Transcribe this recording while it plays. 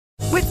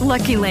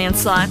Lucky Land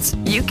Slots,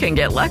 you can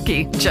get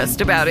lucky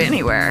just about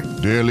anywhere.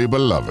 Dearly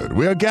beloved,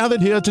 we are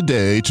gathered here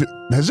today to...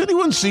 Has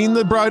anyone seen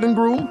the bride and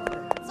groom?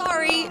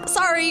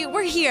 Sorry,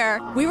 we're here.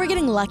 We were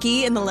getting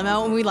lucky in the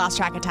limo and we lost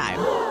track of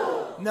time.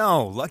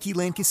 No, Lucky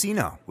Land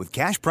Casino, with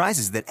cash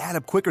prizes that add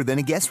up quicker than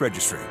a guest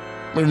registry.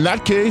 In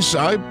that case,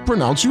 I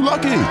pronounce you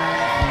lucky.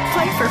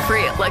 Play for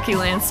free at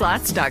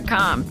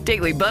LuckyLandSlots.com.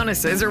 Daily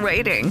bonuses are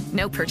waiting.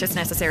 No purchase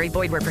necessary.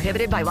 Void where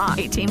prohibited by law.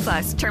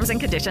 18+. Terms and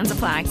conditions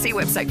apply. See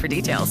website for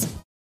details.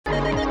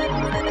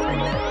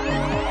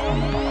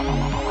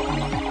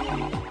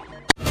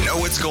 Know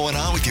what's going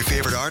on with your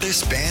favorite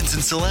artists, bands,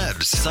 and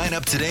celebs? Sign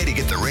up today to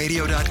get the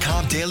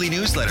Radio.com daily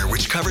newsletter,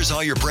 which covers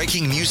all your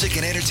breaking music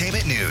and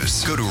entertainment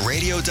news. Go to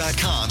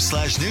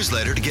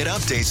Radio.com/newsletter to get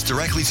updates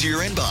directly to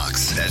your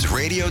inbox. That's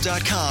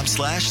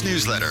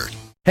Radio.com/newsletter.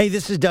 Hey,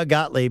 this is Doug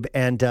Gottlieb,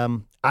 and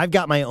I've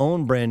got my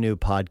own brand new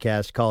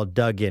podcast called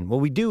Dug In. What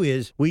we do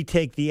is we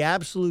take the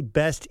absolute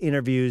best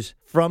interviews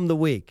from the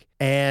week,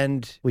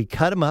 and we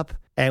cut them up,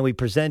 and we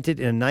present it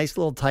in a nice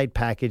little tight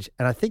package,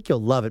 and I think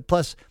you'll love it.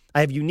 Plus,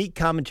 I have unique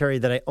commentary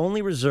that I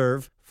only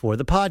reserve for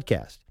the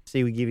podcast.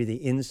 See, we give you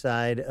the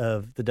inside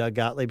of the Doug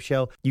Gottlieb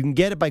Show. You can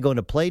get it by going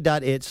to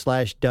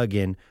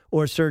play.it/Dugin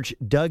or search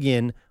Dug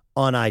In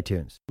on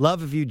iTunes.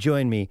 Love if you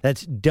join me.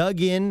 That's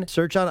Dug In,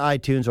 search on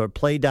iTunes or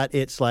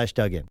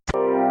play.it/Dugin.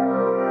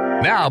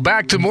 Now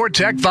back to more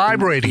Tech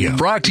Vibe Radio,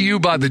 brought to you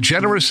by the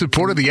generous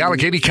support of the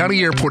Allegheny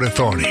County Airport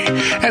Authority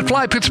at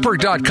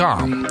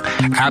flypittsburgh.com,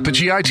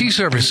 Apogee IT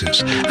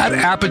Services at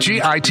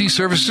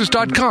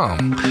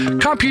apogeeitservices.com,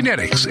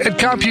 Compunetics at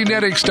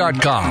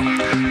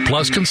compunetics.com,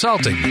 Plus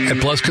Consulting at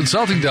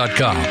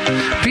plusconsulting.com,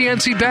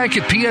 PNC Bank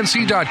at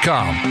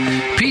pnc.com,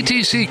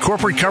 PTC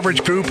Corporate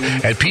Coverage Group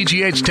at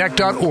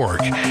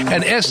pghtech.org,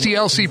 and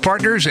SDLC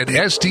Partners at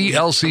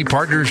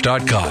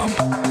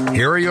sdlcpartners.com.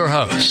 Here are your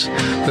hosts,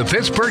 the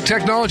Pittsburgh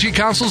Technology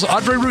Council's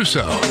Audrey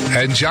Russo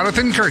and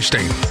Jonathan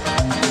Kirstein.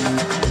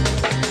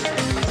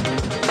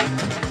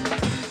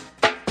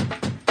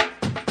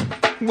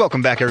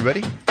 Welcome back,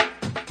 everybody.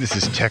 This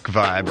is Tech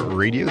Vibe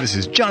Radio. This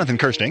is Jonathan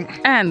Kirstein.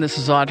 And this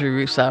is Audrey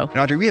Russo. And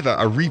Audrey, we have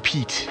a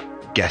repeat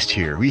guest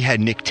here. We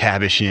had Nick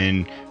Tabish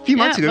in a few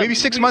months ago, maybe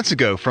 6 months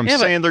ago, from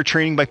Sandler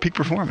Training by Peak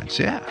Performance.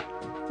 Yeah.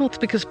 Well, it's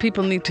because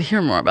people need to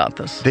hear more about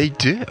this. They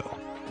do.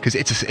 Because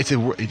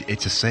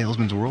it's a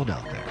salesman's world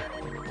out there.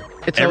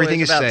 Everything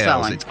is sales.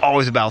 Selling. It's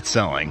always about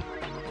selling.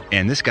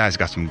 And this guy's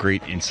got some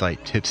great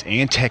insight, tips,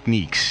 and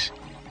techniques.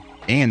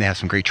 And they have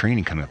some great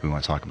training coming up we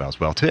want to talk about as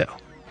well, too.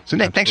 So,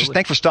 Nick,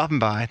 thanks for stopping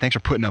by. Thanks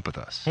for putting up with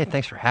us. Hey,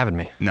 thanks for having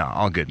me. No,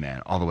 all good,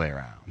 man. All the way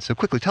around. So,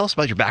 quickly, tell us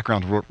about your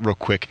background real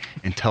quick,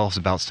 and tell us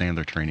about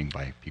Sandler Training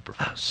by Peak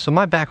Performance. So,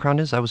 my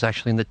background is I was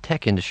actually in the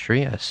tech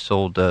industry. I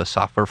sold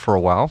software for a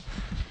while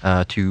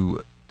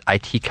to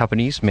IT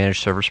companies,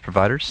 managed service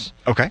providers.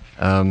 Okay.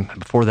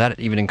 Before that,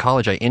 even in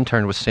college, I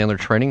interned with Sandler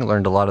Training,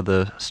 learned a lot of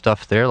the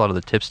stuff there, a lot of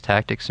the tips,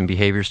 tactics, and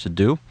behaviors to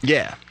do.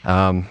 Yeah.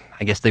 I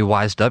guess they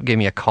wised up, gave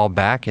me a call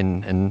back,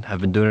 and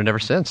I've been doing it ever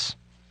since.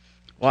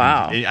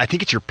 Wow. I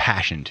think it's your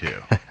passion, too.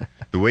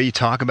 The way you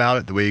talk about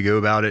it, the way you go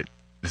about it,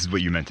 this is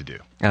what you're meant to do.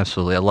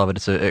 Absolutely. I love it.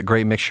 It's a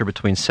great mixture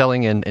between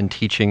selling and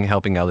teaching,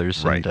 helping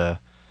others. Right. And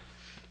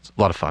it's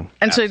a lot of fun.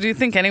 And so do you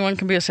think anyone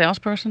can be a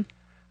salesperson?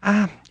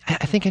 I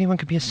think anyone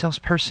could be a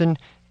salesperson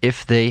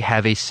if they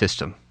have a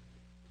system.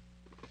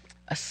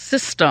 A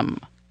system?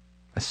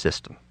 A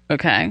system.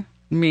 Okay.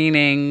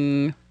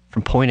 Meaning?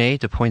 From point A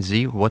to point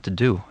Z, what to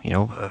do,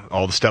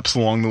 all the steps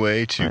along the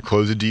way to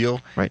close a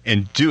deal, right,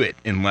 and do it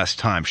in less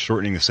time,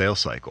 shortening the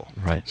sales cycle.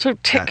 Right. So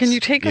can you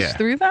take us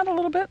through that a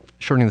little bit?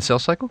 Shortening the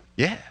sales cycle?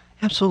 Yeah.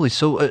 Absolutely.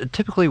 So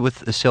typically with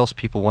the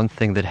salespeople, one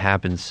thing that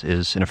happens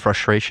is, and a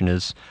frustration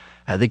is,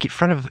 they get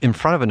in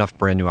front of enough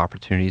brand new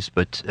opportunities,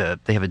 but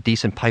they have a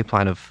decent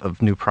pipeline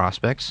of new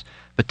prospects,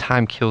 but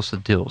time kills the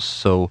deals.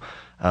 So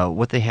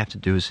what they have to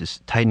do is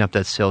tighten up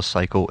that sales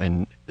cycle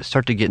and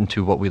start to get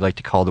into what we like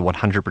to call the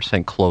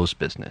 100% close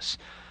business.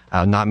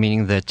 Not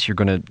meaning that you're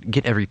going to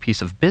get every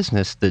piece of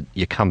business that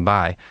you come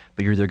by,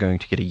 but you're either going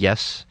to get a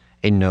yes,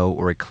 a no,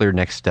 or a clear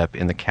next step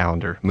in the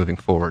calendar moving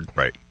forward.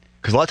 Right.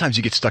 Because a lot of times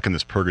you get stuck in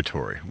this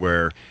purgatory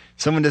where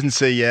someone doesn't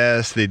say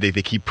yes, they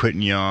keep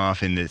putting you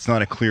off, and it's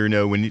not a clear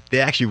no when they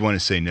actually want to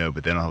say no,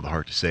 but they don't have the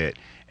heart to say it.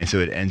 And so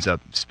it ends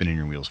up spinning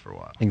your wheels for a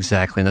while.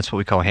 Exactly, and that's what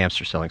we call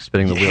hamster selling,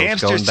 spinning the wheels,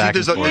 going back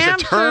and forth. There's a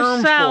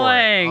term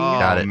selling. for it. Oh,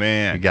 got it.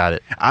 Man. You got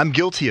it. I'm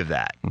guilty of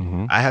that.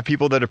 Mm-hmm. I have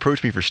people that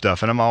approach me for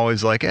stuff, and I'm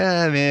always like,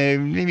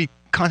 man, maybe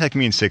contact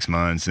me in 6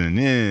 months. And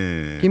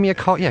give me a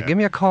call. Yeah, give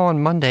me a call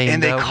on Monday.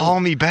 And they call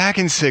me back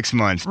in 6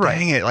 months. Right.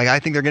 Dang it! Like I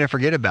think they're going to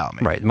forget about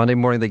me. Right. Monday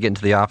morning they get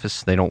into the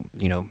office. They don't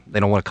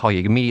want to call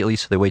you immediately,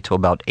 so they wait till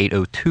about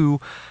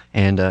 8:02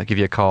 and give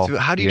you a call. So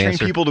how do you train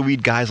people to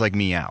weed guys like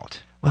me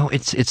out? Well,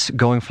 it's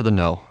going for the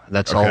no.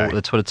 That's all.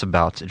 That's what it's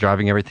about.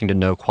 Driving everything to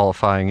no,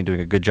 qualifying, and doing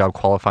a good job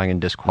qualifying and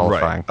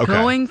disqualifying. Right. Okay.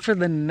 Going for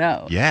the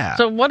no. Yeah.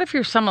 So what if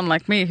you're someone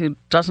like me who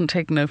doesn't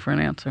take no for an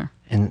answer?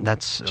 And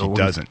that's she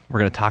doesn't. We're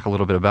going to talk a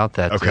little bit about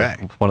that. Okay.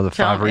 One of the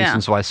 5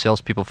 reasons why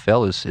salespeople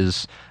fail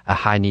is a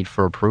high need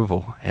for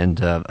approval, and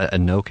a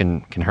no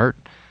can hurt.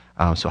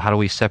 So how do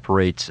we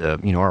separate,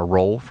 our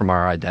role from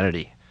our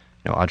identity?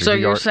 Audrey, so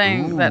you're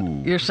saying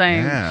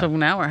yeah. so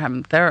now we're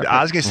having therapy.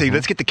 I was going to say,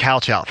 let's get the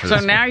couch out for so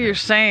this. So now you're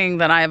saying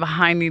that I have a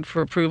high need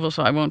for approval,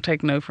 so I won't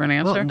take no for an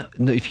answer? Well,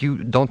 no, if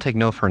you don't take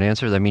no for an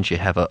answer, that means you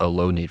have a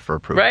low need for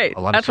approval. Right.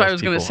 That's what I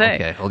was going to say.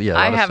 Okay. Well, yeah,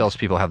 a lot of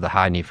salespeople have the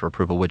high need for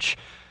approval, which,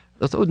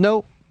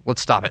 no,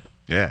 let's stop it.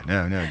 Yeah,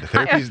 no.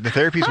 The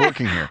therapy's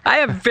working here. I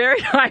have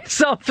very high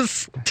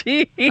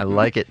self-esteem. I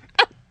like it.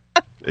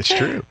 It's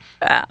true.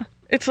 Yeah.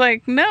 It's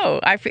like, no.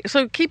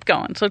 So keep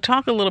going. So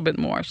talk a little bit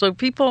more. So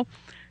people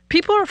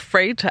are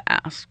afraid to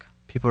ask.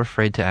 People are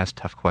afraid to ask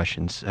tough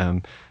questions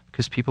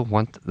because people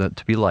want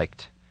to be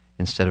liked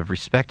instead of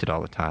respected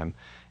all the time.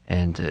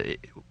 And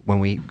when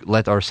we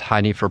let our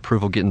high need for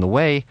approval get in the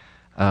way,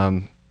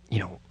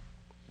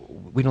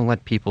 we don't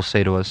let people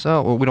say to us,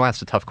 we don't ask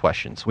the tough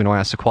questions. We don't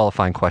ask the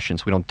qualifying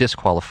questions. We don't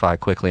disqualify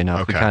quickly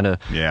enough. Okay.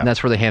 We and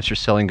that's where the hamster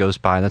selling goes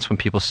by. And that's when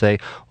people say,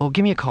 well,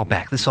 give me a call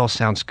back. This all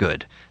sounds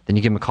good. Then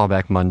you give them a call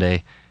back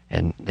Monday,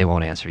 and they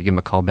won't answer. You give them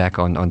a call back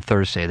on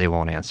Thursday, they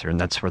won't answer. And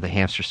that's where the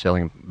hamster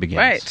selling begins.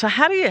 Right. So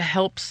how do you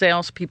help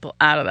salespeople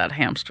out of that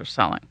hamster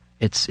selling?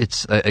 It's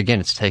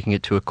taking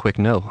it to a quick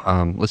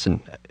no.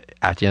 Listen,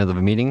 at the end of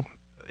the meeting,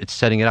 it's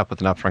setting it up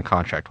with an upfront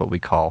contract, what we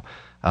call.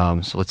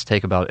 So let's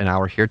take about an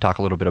hour here, talk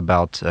a little bit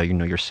about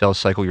your sales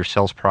cycle, your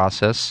sales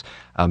process,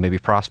 maybe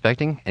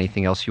prospecting,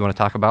 anything else you want to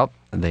talk about,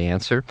 and they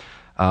answer.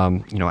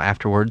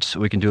 Afterwards,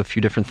 we can do a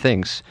few different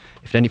things.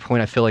 If at any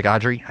point I feel like,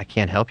 Audrey, I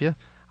can't help you,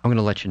 I'm going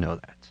to let you know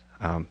that.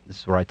 This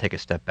is where I take a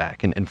step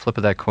back. And flip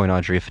of that coin,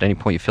 Audrey, if at any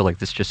point you feel like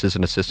this just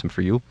isn't a system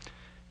for you, you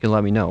can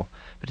let me know.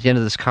 But at the end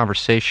of this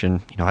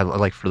conversation, I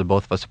like for the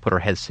both of us to put our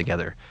heads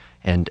together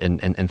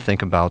and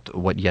think about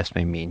what yes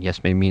may mean.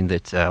 Yes may mean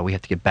that we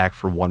have to get back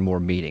for one more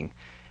meeting.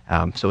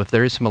 So if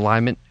there is some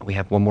alignment, we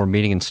have one more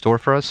meeting in store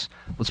for us,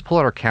 let's pull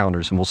out our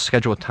calendars and we'll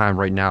schedule a time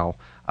right now.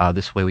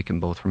 This way we can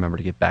both remember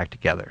to get back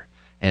together.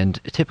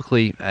 And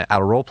typically,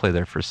 out of role play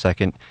there for a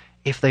second,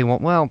 if they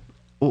want, well,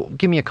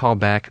 give me a call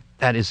back,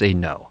 that is a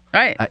no.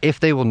 Right.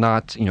 If they will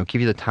not,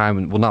 give you the time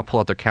and will not pull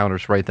out their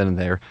calendars right then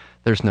and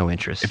there's no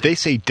interest. If they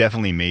say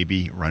definitely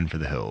maybe, run for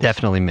the hills.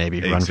 Definitely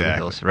maybe, run for the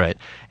hills, right.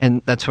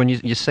 And that's when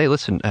you say,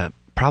 listen,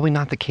 probably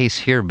not the case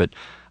here, but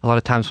a lot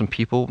of times when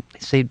people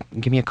say,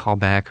 give me a call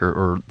back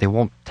or they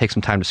won't take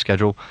some time to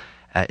schedule,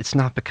 it's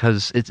not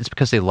because it's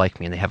because they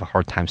like me and they have a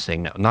hard time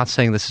saying no. Not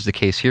saying this is the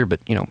case here, but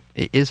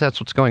that's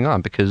what's going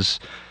on? Because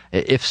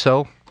if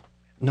so,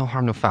 no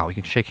harm, no foul. We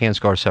can shake hands,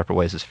 go our separate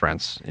ways as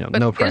friends. But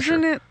no pressure.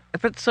 Isn't it?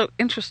 But so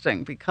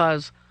interesting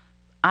because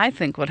I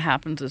think what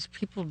happens is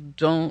people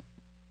don't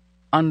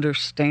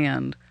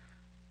understand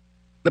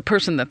the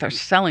person that they're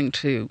selling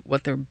to,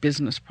 what their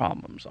business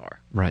problems are.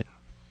 Right.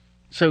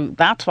 So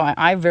that's why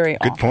I very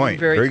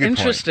good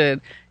interested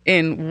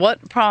in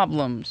what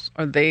problems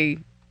are they,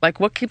 like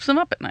what keeps them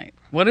up at night?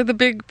 What are the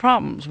big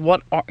problems?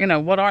 What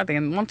are they?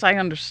 And once I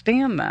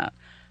understand that,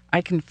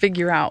 I can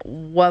figure out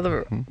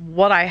whether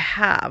what I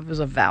have is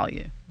of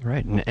value.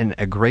 Right. And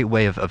a great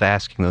way of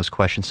asking those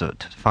questions to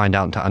find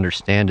out and to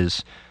understand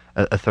is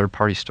a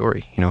third-party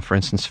story. For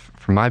instance,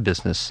 for my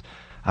business,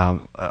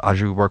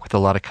 Audrey, we work with a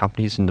lot of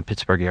companies in the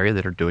Pittsburgh area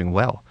that are doing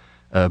well.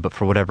 But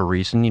for whatever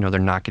reason, they're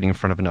not getting in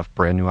front of enough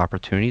brand new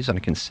opportunities on a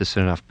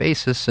consistent enough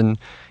basis. And,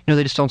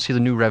 they just don't see the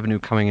new revenue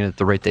coming in at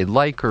the rate they'd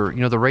like or,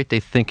 the rate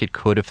they think it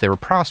could if they were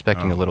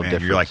prospecting a little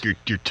different.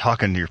 You're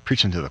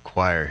preaching to the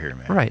choir here,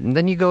 man. Right. And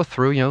then you go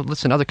through,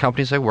 listen, other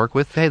companies I work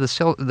with, hey,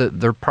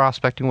 they're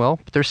prospecting well,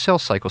 but their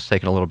sales cycle's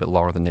taking a little bit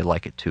longer than they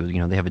like it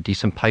to. They have a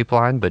decent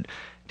pipeline, but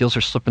deals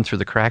are slipping through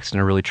the cracks and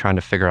they're really trying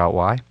to figure out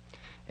why.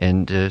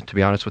 And to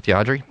be honest with you,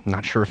 Audrey, I'm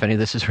not sure if any of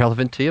this is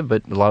relevant to you,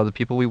 but a lot of the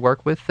people we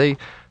work with, they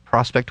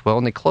prospect well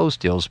and they close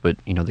deals, but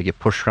they get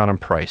pushed around on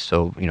price.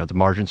 So the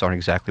margins aren't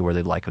exactly where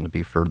they'd like them to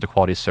be for the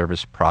quality of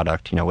service,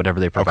 product,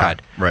 whatever they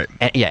provide. Okay, right.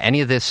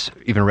 Any of this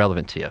even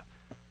relevant to you?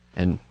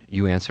 And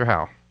you answer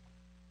how?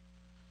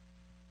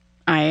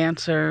 I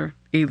answer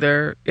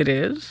either it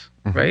is,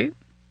 right,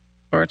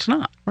 or it's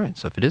not. Right.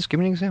 So if it is, give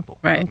me an example.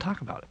 Right. And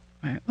talk about it.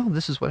 Right. Oh,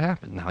 this is what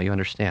happened. Now you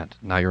understand.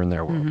 Now you're in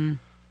their world.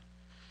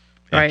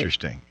 Mm-hmm. Right.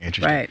 Interesting.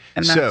 Right.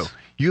 And so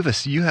you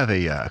have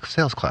a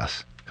sales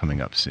class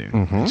coming up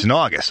soon. It's in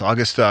August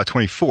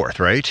 24th,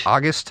 right?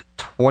 August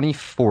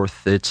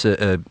 24th. It's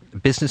a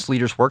business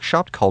leaders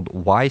workshop called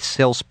Why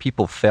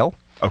Salespeople Fail.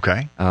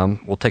 Okay.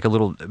 We'll take a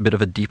little bit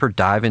of a deeper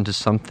dive into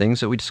some things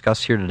that we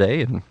discussed here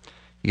today, and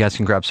you guys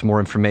can grab some more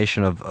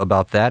information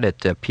about that at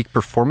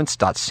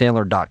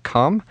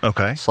peakperformance.sandler.com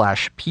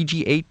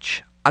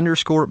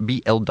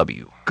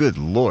 /PGH_BLW. Good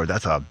Lord,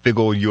 that's a big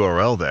old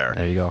URL there.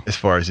 There you go. As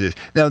far as it is.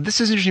 Now, this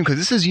is interesting because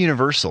this is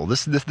universal.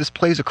 This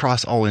plays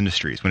across all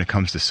industries when it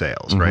comes to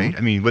sales, right?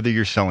 I mean, whether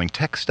you're selling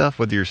tech stuff,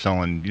 whether you're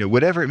selling,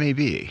 whatever it may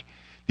be.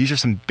 These are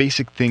some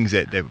basic things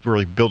that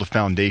really build a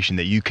foundation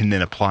that you can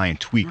then apply and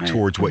tweak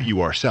towards what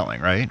you are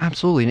selling, right?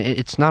 Absolutely. And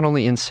it's not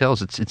only in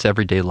sales, it's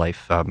everyday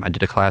life. I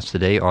did a class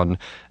today on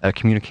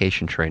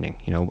communication training,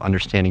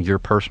 understanding your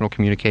personal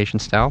communication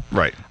style.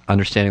 Right.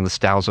 Understanding the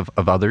styles of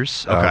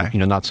others. Okay.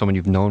 Not someone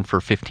you've known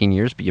for 15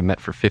 years, but you met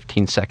for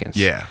 15 seconds.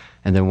 Yeah.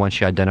 And then once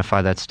you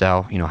identify that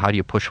style, how do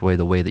you push away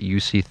the way that you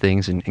see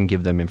things and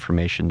give them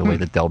information the way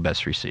that they'll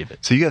best receive it?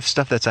 So you have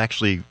stuff that's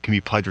actually can be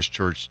applied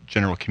towards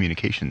general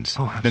communications.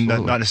 Oh,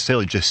 absolutely. Not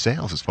necessarily just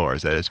sales as far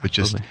as that is, but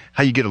just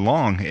how you get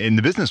along in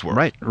the business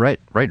world. Right.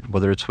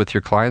 Whether it's with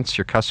your clients,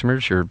 your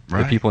customers, your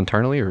people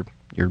internally, or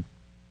your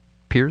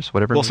peers,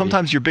 whatever. Well,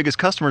 sometimes your biggest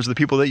customers are the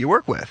people that you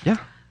work with. Yeah.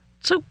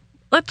 So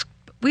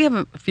we have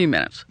a few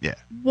minutes. Yeah.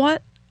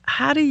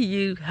 How do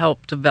you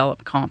help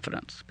develop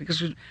confidence?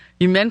 Because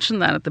you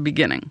mentioned that at the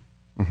beginning.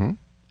 Mm-hmm.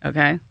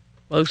 Okay?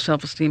 Low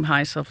self-esteem,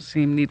 high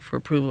self-esteem, need for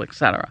approval,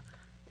 etc.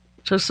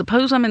 So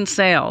suppose I'm in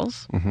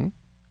sales. Mm-hmm.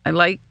 I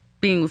like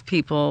being with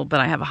people, but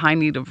I have a high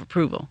need of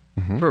approval,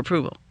 for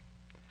approval.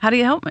 How do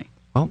you help me?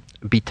 Well,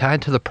 be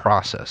tied to the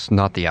process,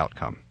 not the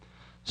outcome.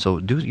 So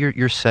do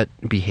your set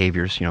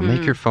behaviors,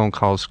 make your phone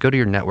calls, go to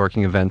your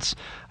networking events.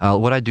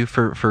 What I do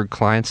for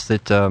clients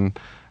that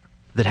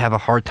have a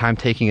hard time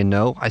taking a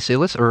no, I say,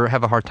 listen, or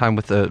have a hard time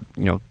with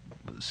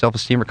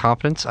self-esteem or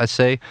confidence, I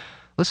say,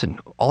 listen,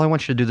 all I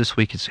want you to do this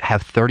week is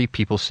have 30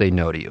 people say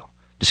no to you.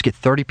 Just get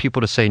 30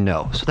 people to say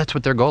no. So that's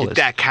what their goal is.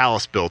 That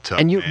callus built up.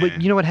 And you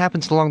know what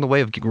happens along the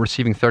way of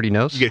receiving 30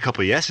 no's? You get a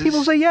couple of yeses.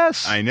 People say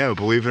yes. I know,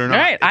 believe it or not.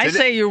 Right. I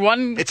say you're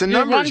one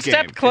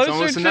step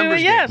closer to a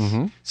yes.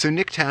 Mm-hmm. So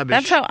Nick Tabish.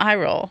 That's how I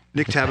roll.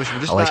 Nick Tabish,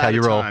 we're just I like how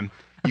you roll.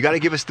 You got to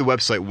give us the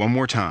website one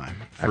more time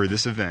for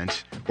this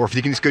event. Or if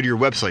you can just go to your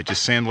website,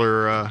 just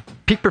Sandler.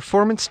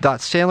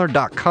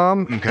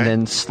 Peakperformance.sandler.com and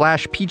then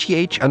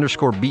 /PGH_BLW.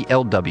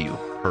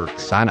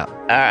 Perfect. Sign up. All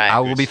right. I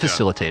will be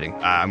facilitating.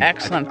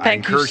 Excellent.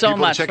 Thank you so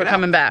much for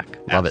coming back.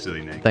 Love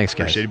Absolutely, it. Nick. Thanks,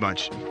 guys. Appreciate it a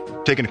bunch.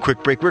 Taking a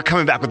quick break. We're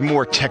coming back with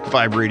more Tech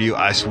Vibe Radio.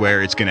 I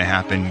swear it's going to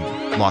happen.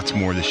 Lots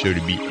more of the show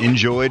to be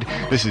enjoyed.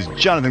 This is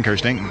Jonathan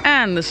Kirsting.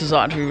 And this is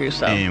Audrey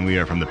Russo. And we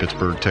are from the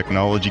Pittsburgh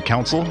Technology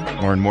Council.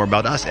 Learn more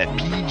about us at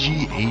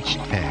pghtech.org.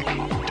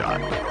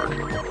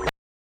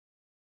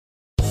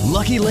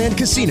 Lucky Land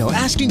Casino,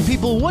 asking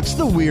people, what's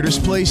the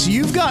weirdest place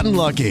you've gotten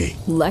lucky?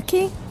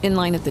 Lucky? In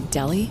line at the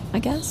deli, I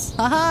guess?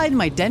 Aha, in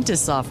my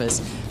dentist's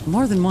office.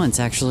 More than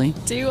once, actually.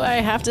 Do I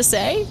have to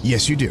say?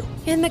 Yes, you do.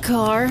 In the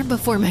car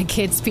before my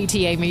kids'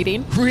 PTA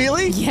meeting.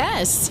 Really?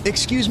 Yes.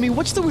 Excuse me,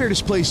 what's the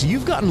weirdest place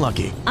you've gotten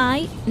lucky?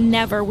 I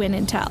never win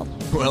and tell.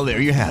 Well, there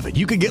you have it.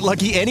 You can get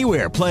lucky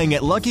anywhere, playing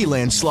at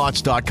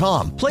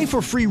LuckyLandSlots.com. Play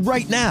for free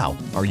right now.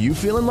 Are you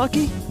feeling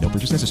lucky? No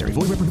purchase necessary.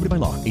 Void where prohibited by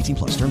law.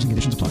 18+. Terms and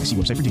conditions apply. See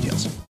website for details.